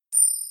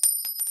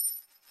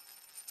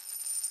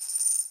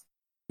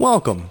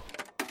Welcome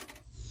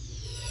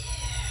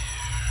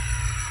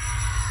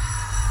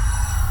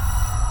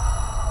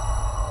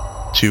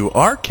to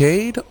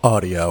Arcade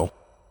Audio.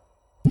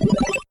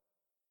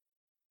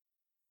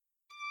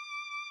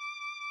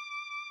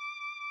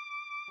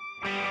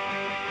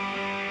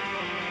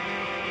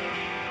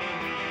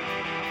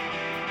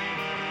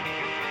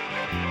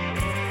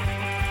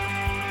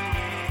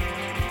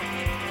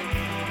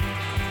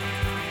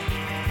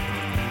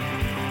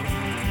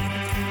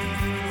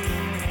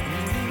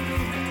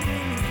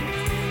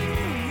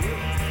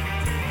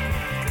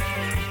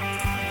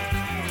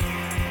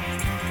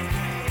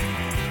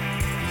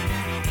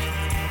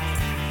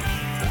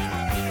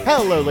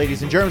 Hello,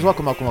 ladies and germs.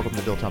 Welcome to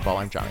Dilettante Ball.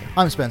 I'm Johnny.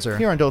 I'm Spencer.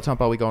 Here on Dilettante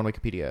Ball, we go on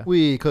Wikipedia.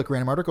 We click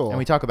random article. And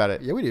we talk about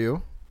it. Yeah, we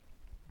do.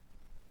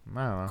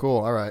 I don't know. Cool.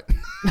 All right.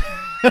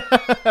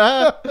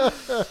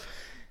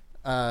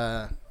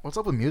 What's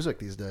up with music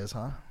these days,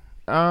 huh?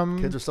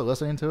 Kids are still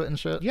listening to it and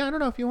shit? Yeah, I don't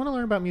know. If you want to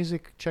learn about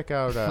music, check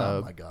out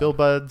Oh my God. Bill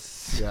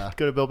Buds. Yeah.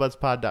 Go to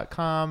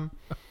BillBudsPod.com.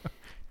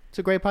 It's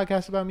a great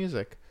podcast about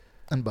music.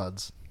 And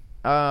buds.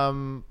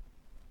 Um,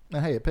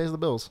 And hey, it pays the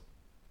bills.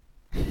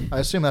 I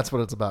assume that's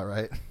what it's about,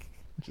 right?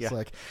 Yeah. It's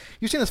like,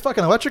 you seen this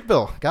fucking electric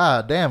bill?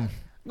 God damn.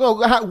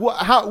 well,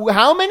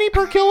 how many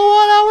per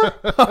kilowatt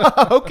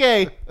hour?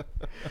 Okay.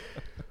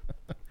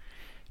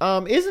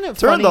 Isn't it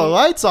Turn funny? the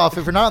lights off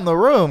if you're not in the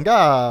room.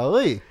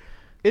 Golly.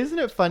 Isn't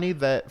it funny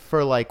that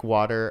for like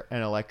water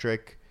and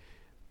electric,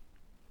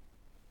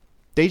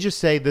 they just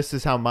say this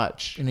is how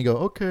much. And you go,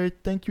 okay,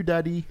 thank you,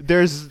 daddy.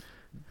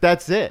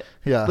 That's it.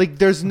 Yeah. Like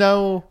there's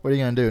no. What are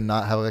you going to do?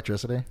 Not have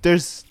electricity?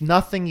 There's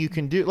nothing you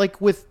can do. Like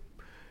with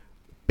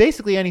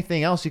basically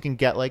anything else, you can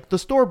get like the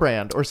store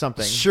brand or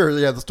something. Sure,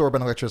 yeah, the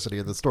store-brand electricity,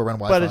 the store-brand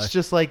Wi-Fi. But it's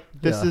just like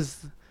this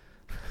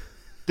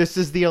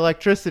is the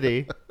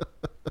electricity.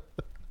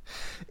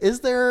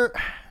 Does the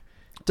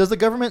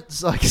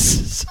government like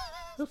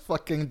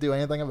fucking do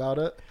anything about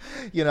it?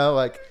 You know,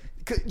 like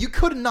you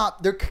could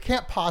not. There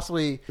can't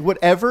possibly.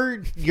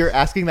 Whatever you're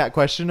asking that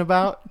question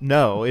about,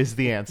 no is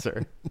the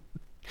answer.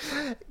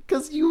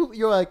 Because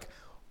you're like,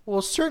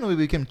 well, certainly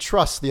we can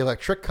trust the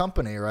electric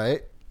company,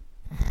 right?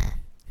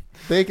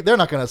 They're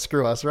not going to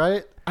screw us,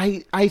 right?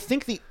 I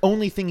think the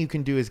only thing you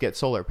can do is get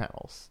solar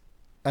panels.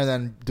 And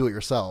then do it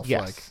yourself.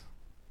 Yes. Like,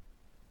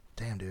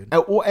 damn, dude.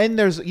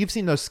 And you've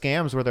seen those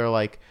scams where they're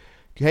like,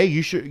 hey,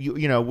 you should,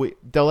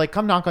 they'll like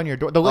come knock on your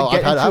door. They'll like,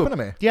 I've had it happen to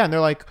me. Yeah, and they're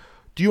like,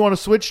 do you want to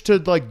switch to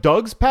like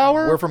Doug's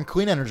power? We're from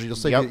Clean Energy. You'll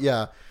say, Yep.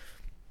 yeah.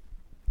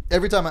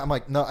 Every time I'm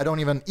like, no, I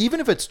don't even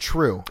if it's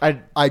true,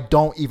 I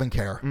don't even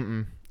care.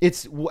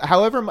 It's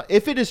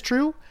if it is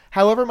true,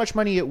 however much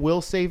money it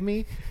will save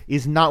me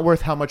is not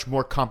worth how much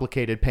more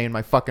complicated paying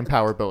my fucking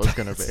power bill is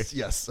going to be.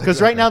 Yes,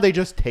 Because right now they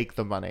just take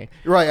the money.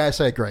 Right, I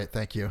say great,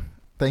 thank you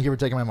for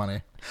taking my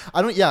money.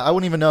 I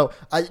wouldn't even know.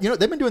 They've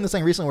been doing this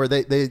thing recently where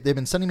they've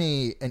been sending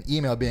me an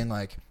email being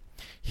like,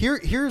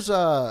 here's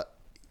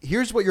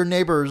what your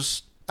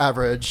neighbor's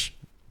average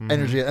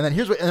energy, and then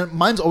and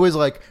mine's always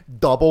like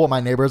double what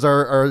my neighbors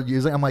are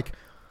using. I'm like,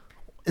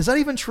 is that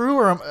even true,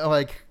 or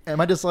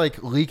am I just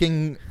like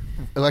leaking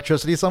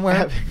electricity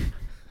somewhere?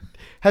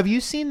 Have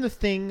you seen the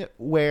thing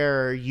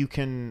where you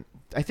can?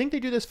 I think they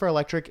do this for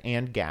electric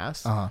and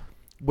gas.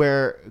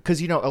 Where,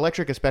 because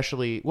electric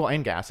especially, well,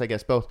 and gas, I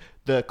guess both,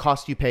 the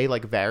cost you pay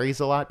like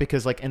varies a lot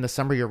because like in the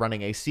summer you're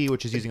running AC,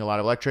 which is using a lot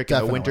of electric.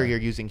 Definitely. In the winter you're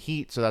using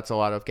heat, so that's a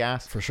lot of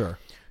gas. For sure.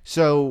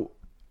 So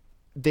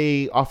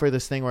they offer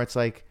this thing where it's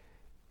like,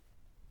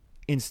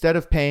 instead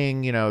of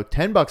paying,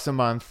 $10 a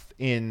month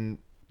in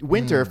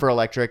winter for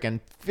electric and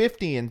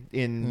 $50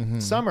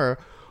 in summer,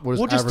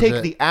 we'll just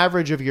take the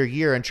average of your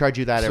year and charge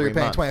you that every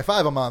month. So you're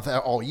paying $25 a month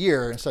all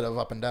year instead of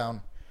up and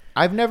down.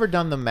 I've never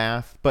done the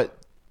math, but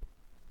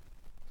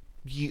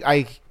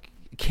I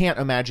can't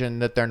imagine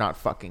that they're not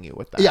fucking you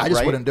with that. Yeah, I just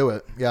right? wouldn't do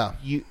it. Yeah.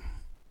 I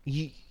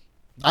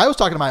I was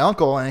talking to my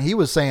uncle, and he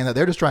was saying that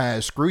they're just trying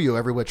to screw you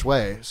every which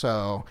way.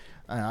 So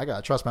I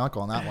gotta trust my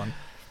uncle on that one.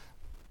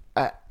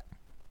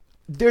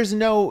 There's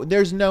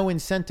no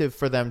incentive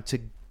for them to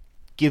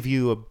give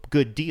you a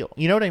good deal.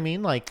 You know what I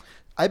mean? Like,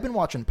 I've been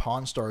watching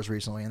Pawn Stars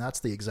recently, and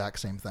that's the exact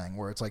same thing.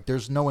 Where it's like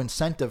there's no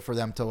incentive for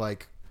them to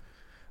like.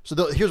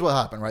 So here's what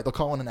happened, right? They'll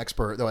call in an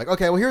expert. They're like,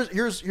 okay, well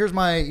here's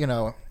my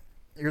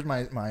here's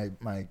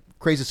my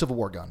crazy Civil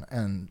War gun,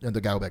 and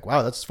the guy will be like,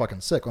 wow, that's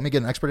fucking sick. Let me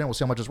get an expert in. We'll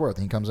see how much it's worth.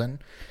 And he comes in,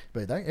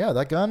 but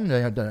that gun,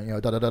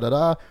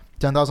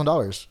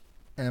 $10,000.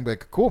 And I'm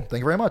like, cool, thank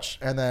you very much.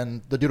 And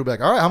then the dude will be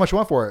like, all right, how much you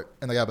want for it?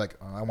 And the guy will be like,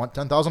 I want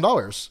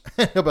 $10,000.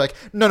 And he'll be like,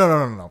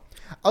 no.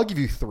 I'll give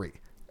you $3,000.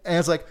 And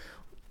it's like,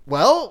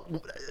 well,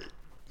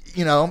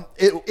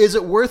 is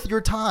it worth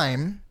your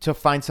time to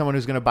find someone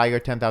who's going to buy your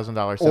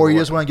 $10,000, or you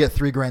just want to get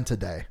 $3,000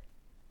 today?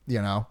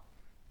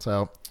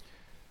 So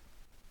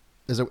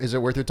is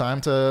it worth your time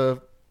to?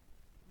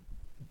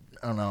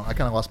 I don't know. I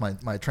kind of lost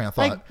my train of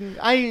thought.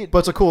 But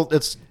it's a cool.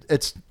 It's.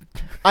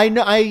 I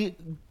know. I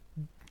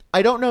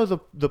don't know the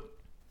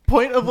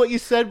point of what you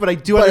said, but I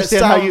do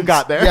understand how you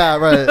got there. Yeah,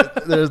 right.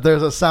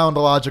 There's a sound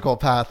logical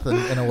path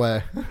in a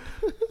way.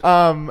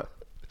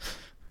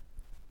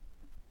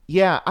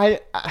 Yeah,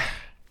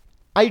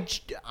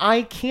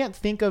 I can't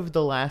think of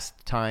the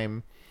last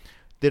time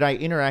that I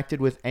interacted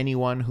with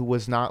anyone who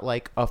was not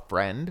like a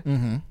friend.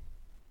 Mm-hmm.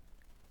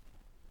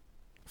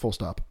 Full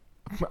stop.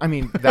 I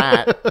mean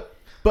that,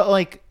 but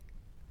like,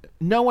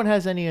 no one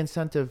has any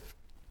incentive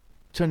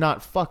to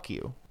not fuck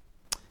you.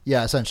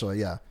 Yeah, essentially,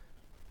 yeah.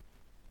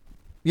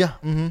 Yeah.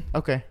 Mm-hmm.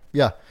 Okay.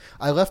 Yeah.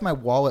 I left my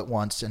wallet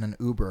once in an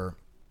Uber,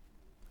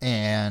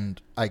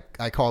 and I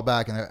called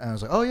back and I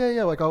was like, oh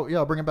yeah, like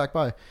I'll bring it back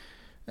by.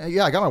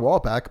 Yeah, I got my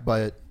wallet back,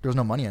 but there was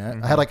no money in it.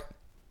 Mm-hmm. I had like,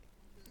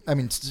 I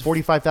mean,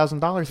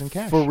 $45,000 in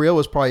cash. for real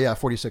was probably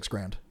 46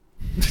 grand.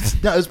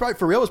 No, it was probably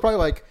for real. It was probably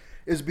like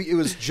it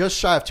was just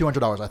shy of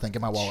 $200, I think,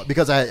 in my wallet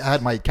because I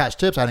had my cash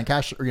tips. I hadn't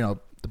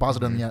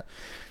deposited them yet.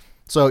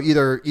 So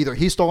either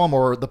he stole them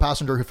or the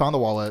passenger who found the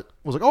wallet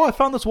was like, oh, I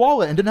found this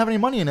wallet and didn't have any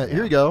money in it. Yeah.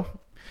 Here you go.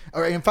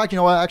 Or in fact, you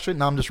know what? Actually,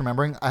 now I'm just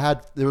remembering.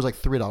 There was like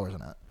 $3 in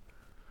it.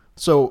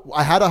 So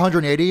I had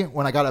 180.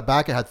 When I got it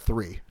back, it had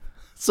 3.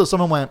 So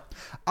someone went,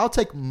 I'll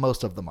take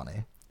most of the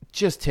money.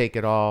 Just take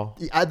it all.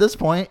 At this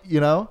point,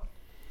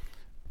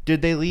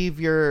 Did they leave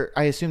your?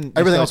 I assume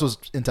everything else was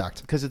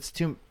intact because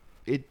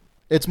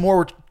it's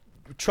more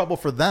trouble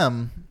for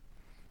them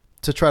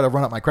to try to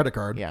run up my credit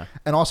card. Yeah,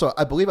 and also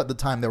I believe at the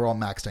time they were all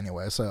maxed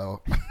anyway.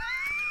 So,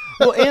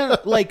 well, and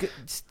like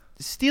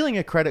stealing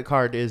a credit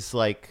card is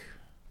like,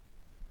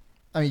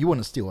 I mean, you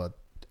wouldn't steal a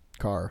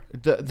car.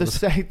 The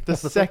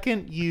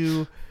second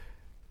you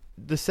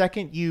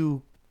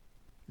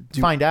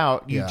find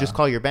out, you just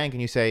call your bank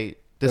and you say,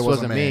 this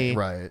wasn't me.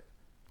 Right.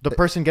 The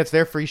person gets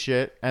their free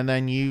shit and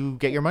then you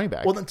get your money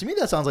back. Well, then to me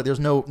that sounds like there's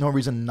no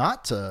reason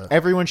not to.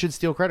 Everyone should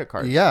steal credit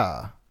cards.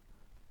 Yeah.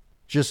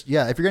 If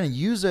you're going to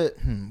use it,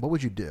 what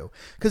would you do?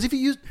 Because if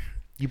you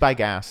buy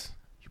gas.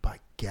 You buy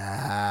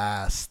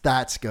gas.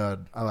 That's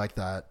good. I like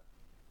that.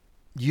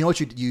 You know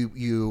what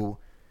you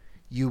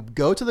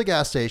go to the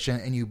gas station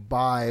and you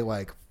buy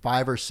like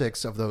 5 or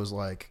 6 of those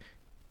like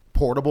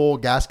portable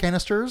gas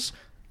canisters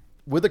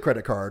with a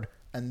credit card,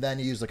 and then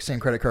you use like the same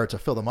credit card to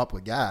fill them up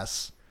with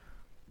gas.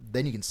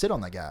 Then you can sit on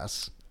that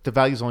gas. The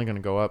value's only going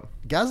to go up.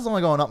 Gas is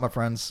only going up, my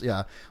friends.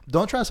 Yeah.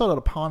 Don't try to sell it at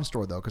a pawn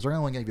store though, because they're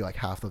only going to give you like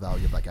half the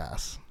value of that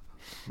gas.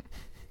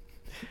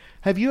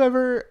 Have you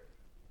ever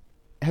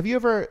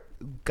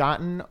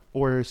gotten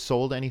or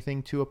sold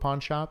anything to a pawn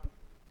shop?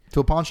 To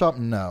a pawn shop?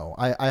 No.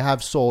 I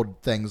have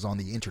sold things on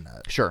the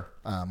internet. Sure.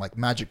 Like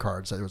magic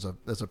cards. There's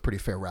a pretty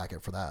fair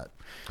racket for that.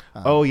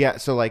 Oh yeah.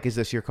 So like, is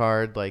this your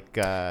card? Like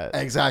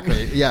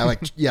exactly. Yeah.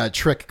 Like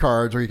trick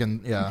cards where you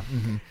can. Yeah.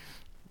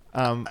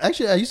 Mm-hmm.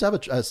 Actually, I used to have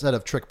a set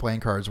of trick playing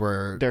cards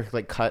where they're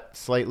like cut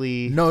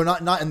slightly. No,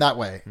 not in that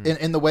way.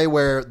 In the way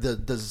where the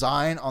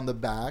design on the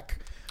back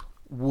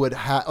would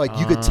have like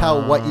you could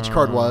tell what each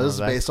card was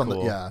based on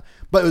cool.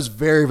 But it was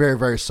very, very,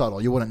 very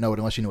subtle. You wouldn't know it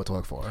unless you knew what to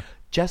look for.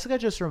 Jessica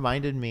just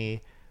reminded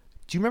me.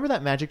 Do you remember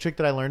that magic trick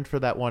that I learned for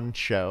that one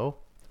show?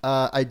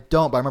 I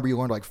don't, but I remember you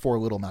learned like 4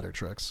 little magic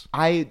tricks.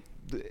 I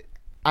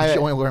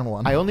only learned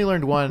one. I only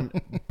learned one,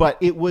 but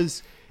it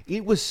was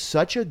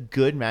such a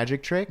good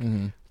magic trick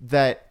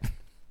that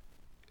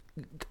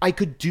I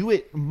could do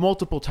it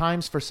multiple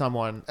times for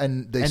someone,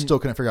 and they still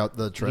couldn't figure out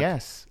the trick.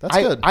 Yes, that's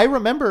good. I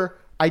remember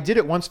I did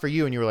it once for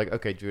you, and you were like,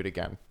 "Okay, do it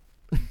again."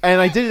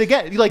 And I did it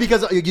again, like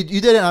because you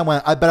did it. And I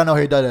went, I bet I know how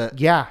you did it.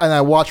 Yeah, and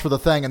I watched for the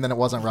thing, and then it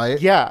wasn't right.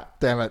 Yeah,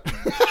 damn it.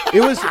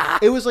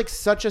 It was like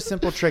such a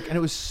simple trick, and it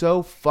was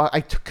so fun.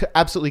 I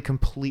absolutely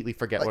completely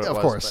forget what it was. Of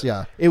course,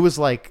 yeah. It was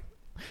like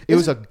it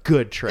was a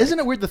good trick. Isn't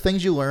it weird the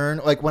things you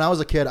learn? Like when I was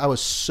a kid, I was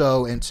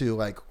so into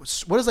like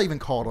what is that even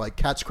called? Like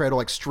cat's cradle,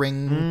 like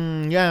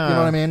string. Yeah, you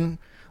know what I mean?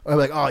 Or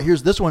like, oh,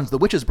 here's this one's the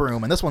witch's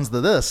broom, and this one's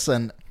the this,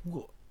 and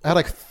I had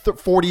like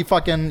 40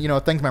 fucking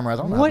things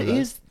memorized. I don't know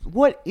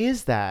what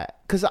is that?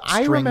 Because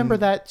I remember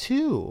that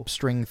too.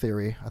 String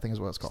theory, I think is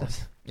what it's called.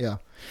 Yeah,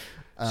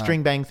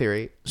 String Bang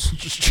Theory.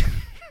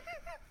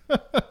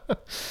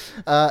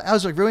 I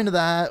was like really into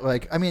that.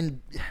 Like, I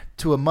mean,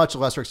 to a much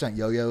lesser extent,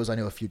 yo-yos. I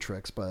know a few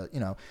tricks, but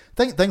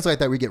things like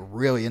that. We get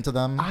really into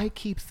them. I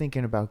keep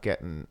thinking about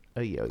getting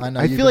a yo-yo. I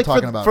know. I feel like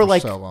for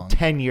like so long.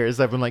 10 years,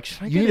 I've been like,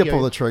 should I get you need to yo-yo?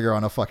 pull the trigger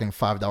on a fucking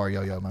 $5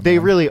 yo-yo. They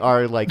really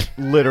are like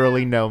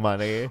literally no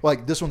money.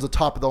 Like this one's a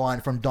top of the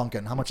line from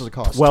Duncan. How much does it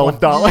cost?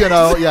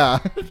 $12. Yeah.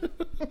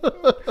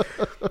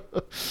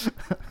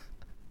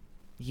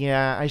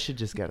 Yeah, I should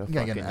just get a. You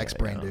gotta get an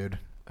X-Brain, dude.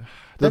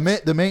 The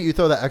minute you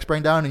throw that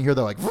X-Brain down and you hear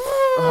the like,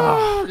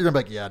 you're gonna be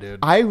like, yeah, dude.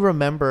 I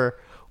remember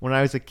when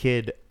I was a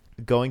kid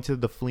going to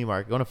the flea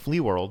market, going to Flea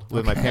World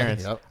with my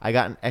parents. Yep. I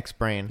got an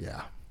X-Brain.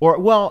 Yeah. Or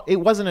well, it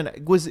wasn't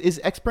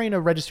is X-Brain a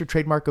registered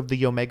trademark of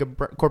the Omega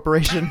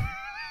Corporation?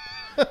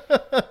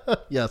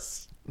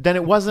 Yes. Then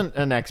it wasn't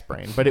an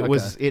X-Brain, but it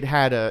was.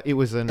 It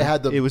was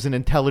an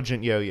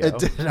intelligent yo-yo. It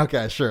did.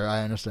 Okay, sure,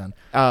 I understand.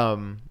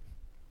 And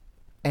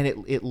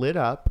it lit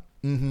up.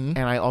 Mm-hmm.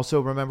 And I also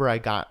remember I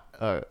got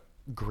a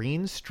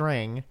green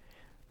string.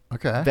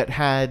 Okay. That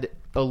had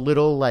a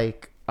little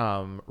like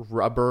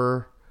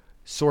rubber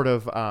sort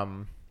of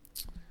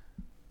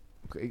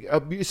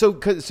So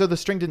the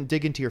string didn't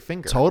dig into your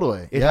finger.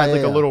 Totally. It had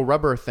like a little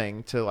rubber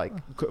thing to like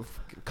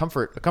a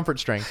comfort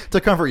string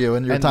to comfort you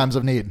in your times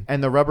of need.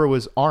 And the rubber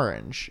was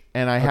orange,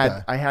 and I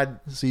had.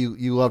 So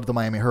you loved the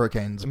Miami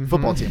Hurricanes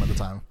football team at the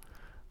time.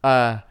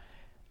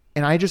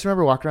 And I just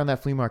remember walking around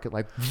that flea market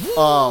like, dude.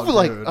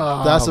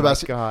 That's the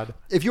best. God.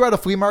 If you're at a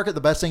flea market,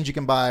 the best things you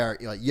can buy are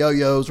like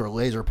yo-yos or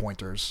laser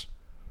pointers.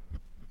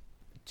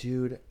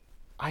 Dude,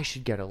 I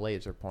should get a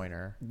laser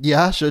pointer.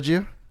 Yeah, should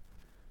you?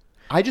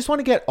 I just want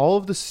to get all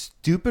of the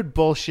stupid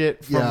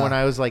bullshit from when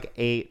I was like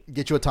 8.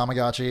 Get you a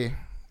Tamagotchi.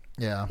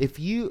 Yeah. If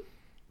you...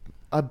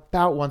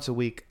 About once a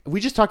week. We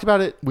just talked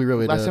about it. We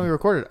really last did. time we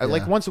recorded. Yeah.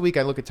 Like once a week,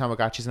 I look at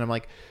Tamagotchis and I'm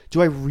like,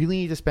 do I really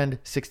need to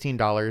spend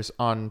 $16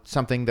 on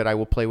something that I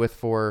will play with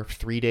for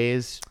 3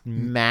 days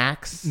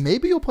max?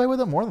 Maybe you'll play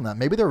with it more than that.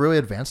 Maybe they're really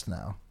advanced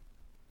now.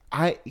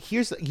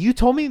 You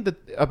told me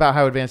about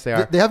how advanced they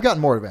are. They have gotten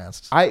more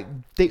advanced.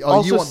 They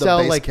also want the sell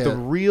base like kit. the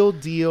real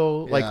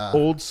deal, like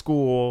old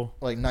school,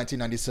 like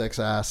 1996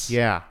 ass.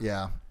 Yeah.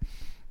 Yeah.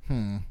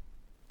 And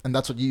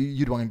that's what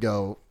you'd want to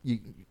go. You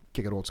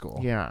kick it old school.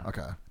 Yeah.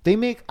 Okay. They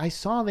make. I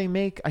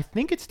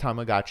think it's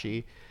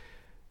Tamagotchi.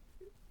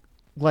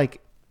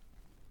 Like,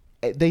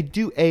 they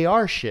do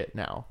AR shit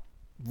now.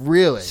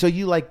 Really? So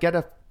you like get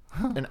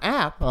an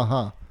app,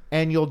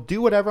 and you'll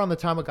do whatever on the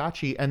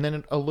Tamagotchi, and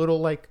then a little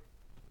like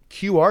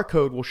QR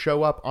code will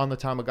show up on the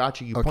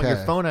Tamagotchi. You point your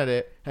phone at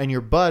it, and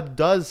your bud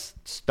does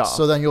stuff.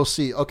 So then you'll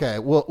see. Okay.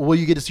 Well, will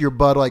you get to see your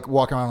bud like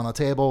walking around on the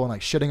table and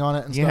like shitting on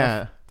it and stuff?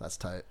 Yeah. That's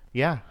tight.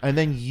 Yeah, and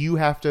then you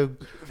have to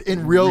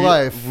in real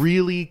life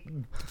really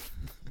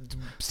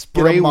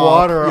spray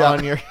water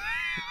on your.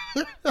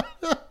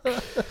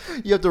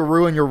 You have to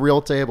ruin your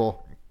real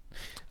table.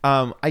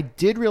 I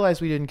did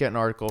realize we didn't get an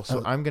article,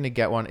 so I'm gonna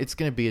get one. It's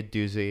gonna be a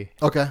doozy.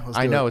 Okay,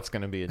 I know it's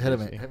gonna be a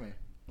doozy. Hit me.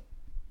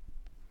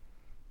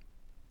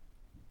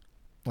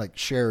 Like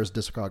Cher's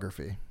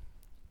discography.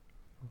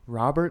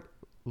 Robert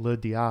Le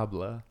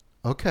Diable.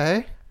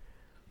 Okay,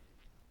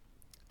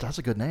 that's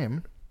a good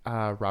name.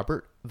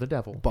 Robert the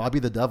Devil. Bobby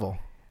the Devil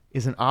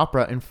Is an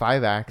opera in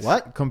 5 acts.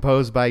 What?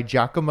 Composed by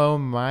Giacomo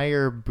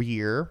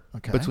Meyerbeer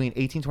between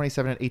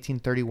 1827 and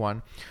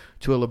 1831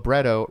 to a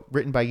libretto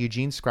written by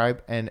Eugene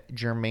Scribe and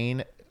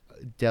Germaine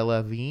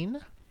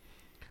Delavigne.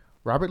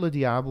 Robert Le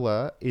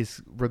Diable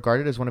is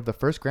regarded as one of the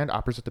first grand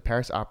operas at the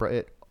Paris Opera.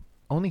 It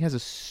only has a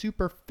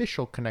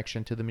superficial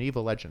connection to the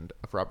medieval legend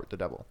of Robert the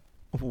Devil.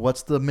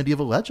 What's the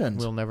medieval legend?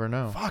 We'll never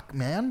know. Fuck,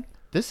 man.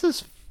 This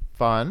is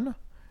fun.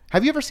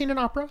 Have you ever seen an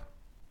opera?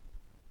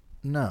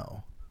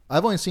 No.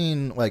 I've only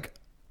seen like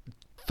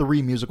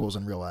 3 musicals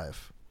in real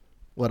life,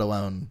 let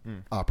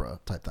alone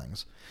opera type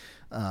things.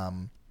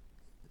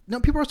 No,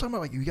 people are talking about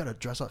like you got to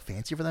dress up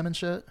fancy for them and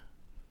shit.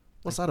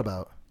 What's that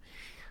about?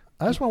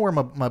 I just want to wear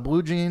my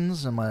blue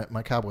jeans and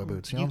my cowboy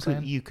boots. You know what I'm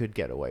saying? You could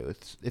get away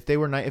with if they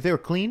were if they were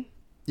clean.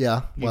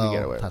 Yeah, you could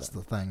get away with that's it.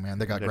 the thing, man.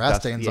 They got grass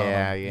stains on them.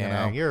 Yeah. You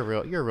know? You're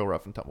a real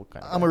rough and tumble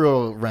kind of. I'm a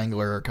real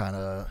Wrangler kind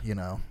of.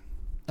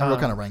 I'm a real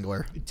kind of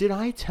Wrangler. Did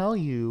I tell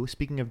you?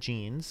 Speaking of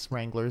jeans,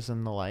 Wranglers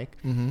and the like,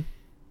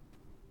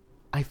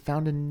 I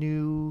found a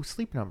new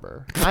sleep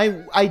number.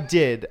 I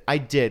did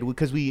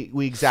because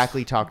we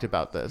exactly talked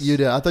about this. You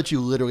did. I thought you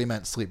literally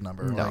meant sleep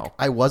number. No. Like,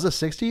 I was a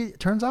 60.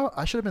 Turns out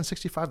I should have been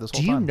 65 this whole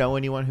time. Do you know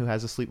anyone who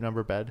has a sleep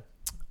number bed?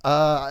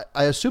 I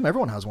assume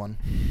everyone has one,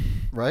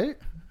 right?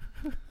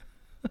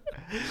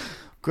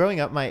 Growing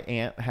up, my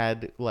aunt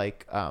had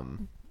like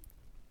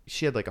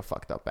she had like a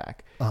fucked up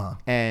back,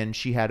 and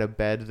she had a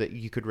bed that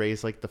you could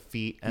raise like the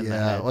feet and the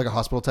head. Like a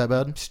hospital type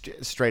bed.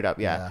 Straight up,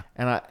 yeah.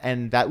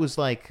 And that was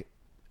like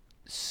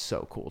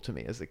so cool to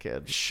me as a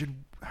kid. Should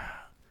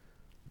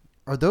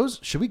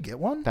we get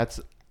one?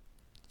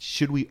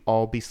 Should we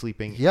all be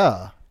sleeping?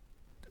 Yeah.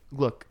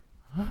 Look,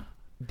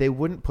 they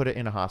wouldn't put it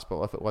in a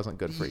hospital if it wasn't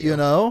good for you. You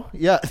know?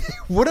 Yeah.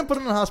 Wouldn't put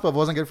it in a hospital if it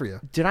wasn't good for you.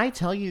 Did I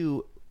tell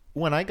you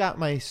when I got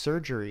my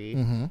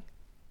surgery,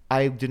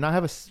 I did not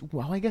have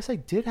I guess I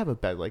did have a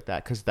bed like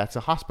that because that's a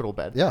hospital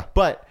bed. Yeah.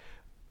 But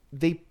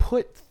they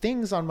put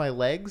things on my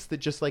legs that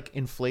just like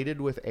inflated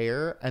with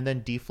air and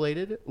then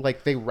deflated.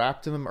 Like they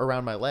wrapped them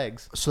around my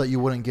legs. So that you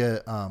wouldn't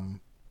get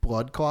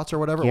blood clots or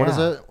whatever. Yeah. What is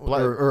it?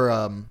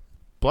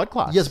 Blood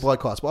clots. Yes, blood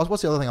clots.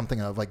 What's the other thing I'm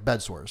thinking of? Like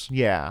bed sores.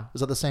 Yeah. Is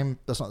that the same?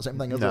 That's not the same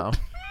thing, is No.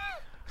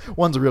 it?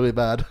 One's really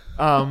bad.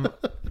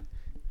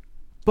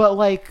 But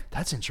like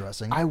That's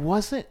interesting. I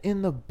wasn't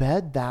in the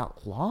bed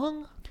that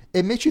long.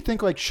 It makes you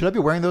think like, should I be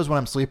wearing those when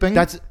I'm sleeping?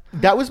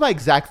 That was my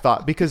exact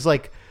thought because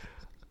like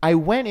I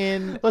went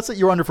in. Let's say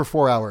you're under for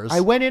 4 hours. I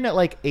went in at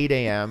like 8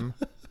 a.m.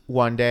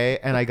 one day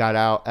and I got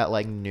out at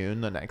like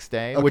noon the next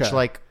day, which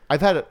like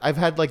I've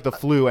had like the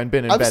flu and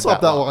been in bed. I've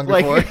slept that long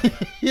before.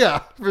 Yeah,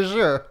 for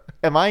sure.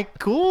 Am I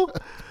cool?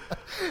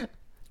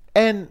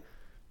 And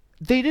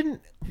they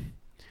didn't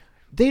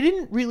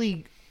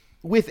really,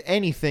 with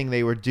anything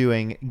they were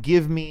doing,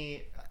 give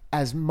me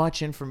as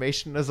much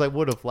information as I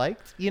would have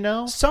liked, you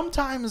know?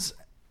 Sometimes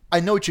I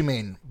know what you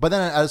mean, but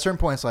then at a certain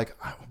point, it's like,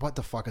 what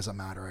the fuck does it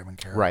matter? I even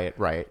care.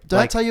 Right. Did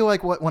I tell you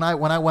like when I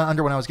went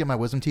under when I was getting my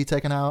wisdom teeth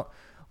taken out?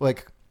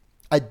 Like,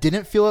 I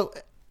didn't feel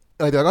it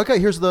like they're like, okay,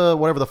 here's the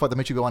whatever the fuck that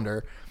makes you go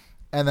under,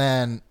 and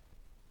then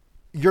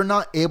you're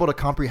not able to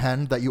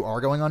comprehend that you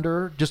are going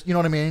under. Just, you know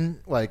what I mean?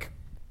 Like,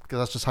 because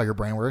that's just how your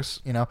brain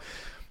works, you know?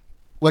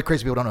 Like,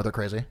 crazy people don't know they're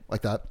crazy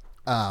like that.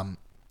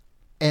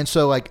 And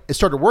so, like, it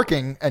started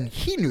working, and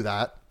he knew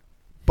that,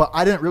 but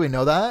I didn't really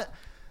know that.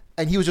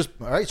 And he was just,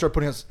 all right, started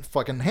putting his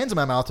fucking hands in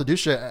my mouth to do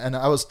shit. And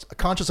I was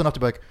conscious enough to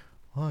be like,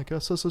 well, I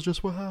guess this is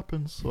just what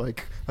happens.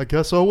 Like, I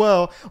guess, oh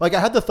well. Like, I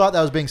had the thought that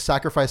I was being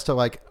sacrificed to,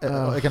 like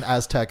an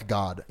Aztec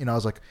god. You know, I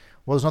was like,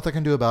 well, there's nothing I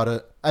can do about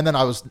it. And then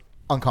I was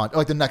unconscious.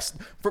 Like,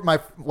 my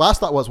last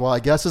thought was, well, I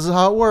guess this is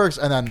how it works.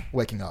 And then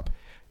waking up.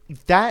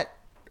 That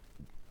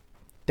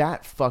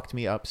fucked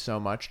me up so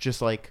much.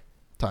 Just, like...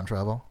 Time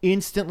travel.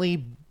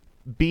 Instantly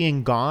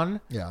being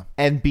gone. Yeah.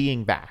 And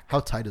being back. How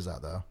tight is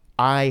that, though?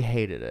 I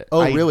hated it.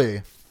 Oh,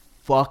 really?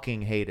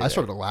 Fucking hated it. I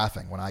started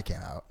laughing when I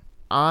came out.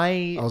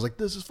 I was like,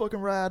 this is fucking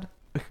rad.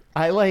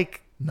 I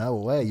like... No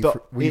way.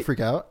 Will you freak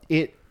out?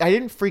 I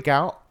didn't freak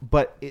out,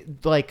 but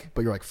it, like...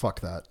 But you're like,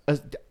 fuck that.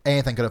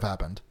 Anything could have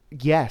happened.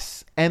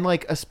 Yes. And,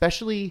 like,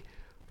 especially...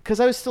 Because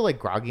I was still, like,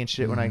 groggy and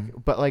shit when I...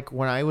 But, like,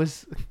 when I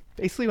was...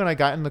 Basically, when I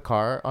got in the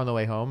car on the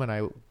way home and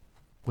I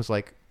was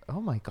like,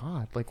 oh, my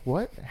God. Like,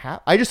 what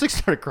happened? I just, like,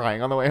 started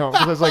crying on the way home.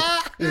 Because I was like,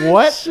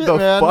 what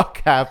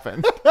fuck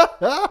happened?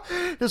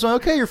 Just went,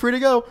 okay, you're free to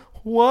go.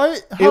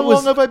 What? How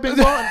long have I been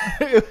gone?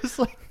 It was,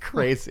 like,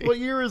 crazy. What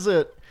year is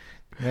it?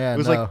 Man,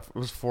 it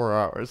was 4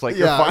 hours. Like, yeah,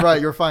 you're fine.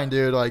 Right. You're fine,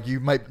 dude. Like, you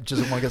might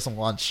just want to get some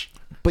lunch.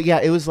 But yeah,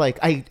 it was like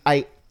I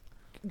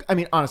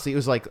mean, honestly, it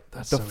was like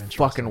That's the so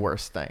fucking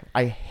worst thing.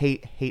 I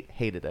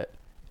hated it.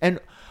 And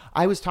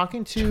I was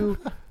talking to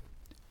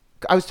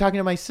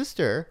my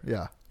sister.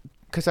 Yeah.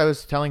 Because I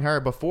was telling her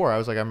before, I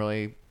was like, I'm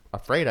really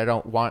afraid. I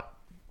don't want.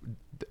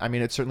 I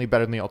mean, it's certainly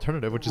better than the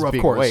alternative, which is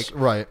being awake.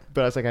 Right.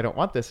 But I was like, I don't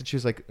want this. And she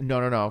was like,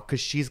 no. Because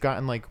she's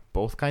gotten like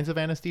both kinds of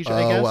anesthesia,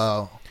 I guess. Oh,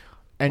 wow.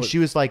 And she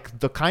was like,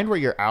 the kind where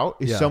you're out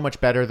is so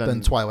much better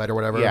than Twilight or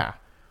whatever. Yeah.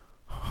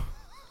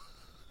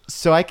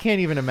 So I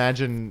can't even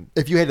imagine.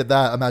 If you hated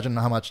that, imagine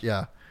how much.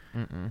 Yeah.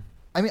 Mm-mm.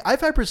 I mean,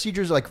 I've had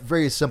procedures, like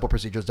very simple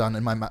procedures done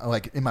in my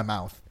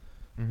mouth.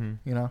 Mm-hmm.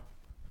 You know.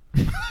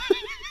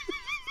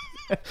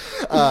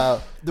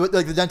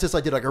 Like the dentist,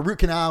 I did like a root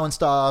canal and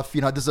stuff.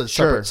 You know, this is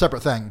a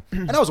separate thing,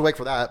 and I was awake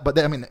for that. But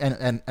I mean,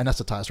 and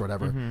anesthetized or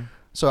whatever. Mm-hmm.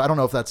 So I don't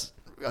know if that's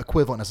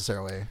equivalent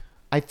necessarily.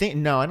 I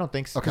don't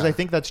think so. Because I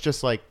think that's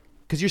just like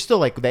because you're still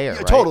like there.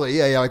 Right? Totally.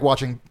 Yeah. Like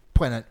watching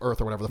Planet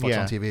Earth or whatever the fuck's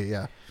on TV.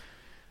 Yeah.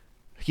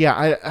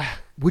 Yeah.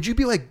 Would you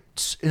be like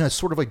in a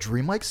sort of like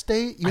dreamlike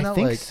state? You know, I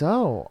think like,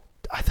 so.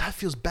 That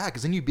feels bad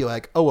because then you'd be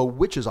like, oh, a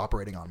witch is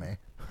operating on me.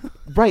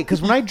 Right.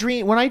 Because when I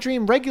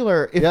dream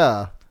regular,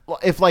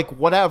 if like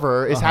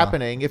whatever is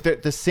happening, if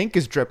the sink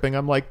is dripping,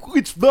 I'm like,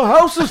 it's the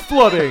house is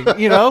flooding.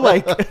 You know,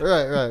 like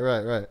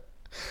right.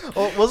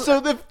 Well, so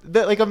the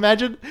like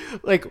imagine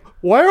like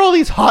why are all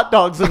these hot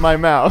dogs in my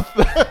mouth?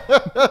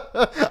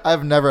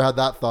 I've never had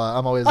that thought.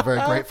 I'm always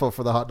very grateful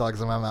for the hot dogs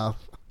in my mouth.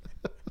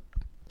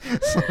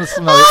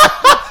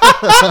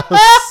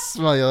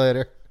 Smell you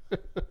later.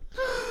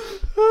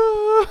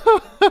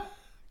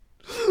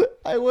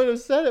 I would have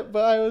said it,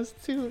 but I was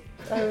too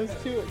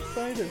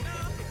excited.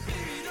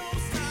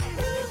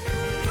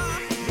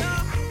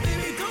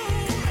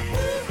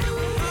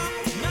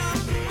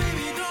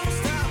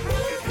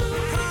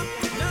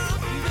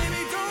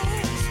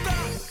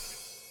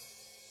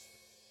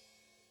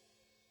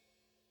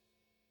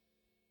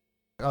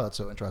 Oh, that's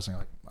so interesting.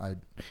 Like,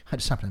 I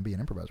just happen to be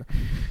an improviser.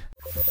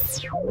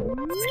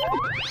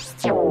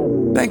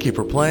 Thank you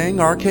for playing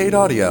Arcade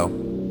Audio.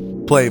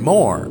 Play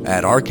more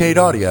at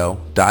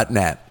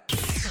arcadeaudio.net.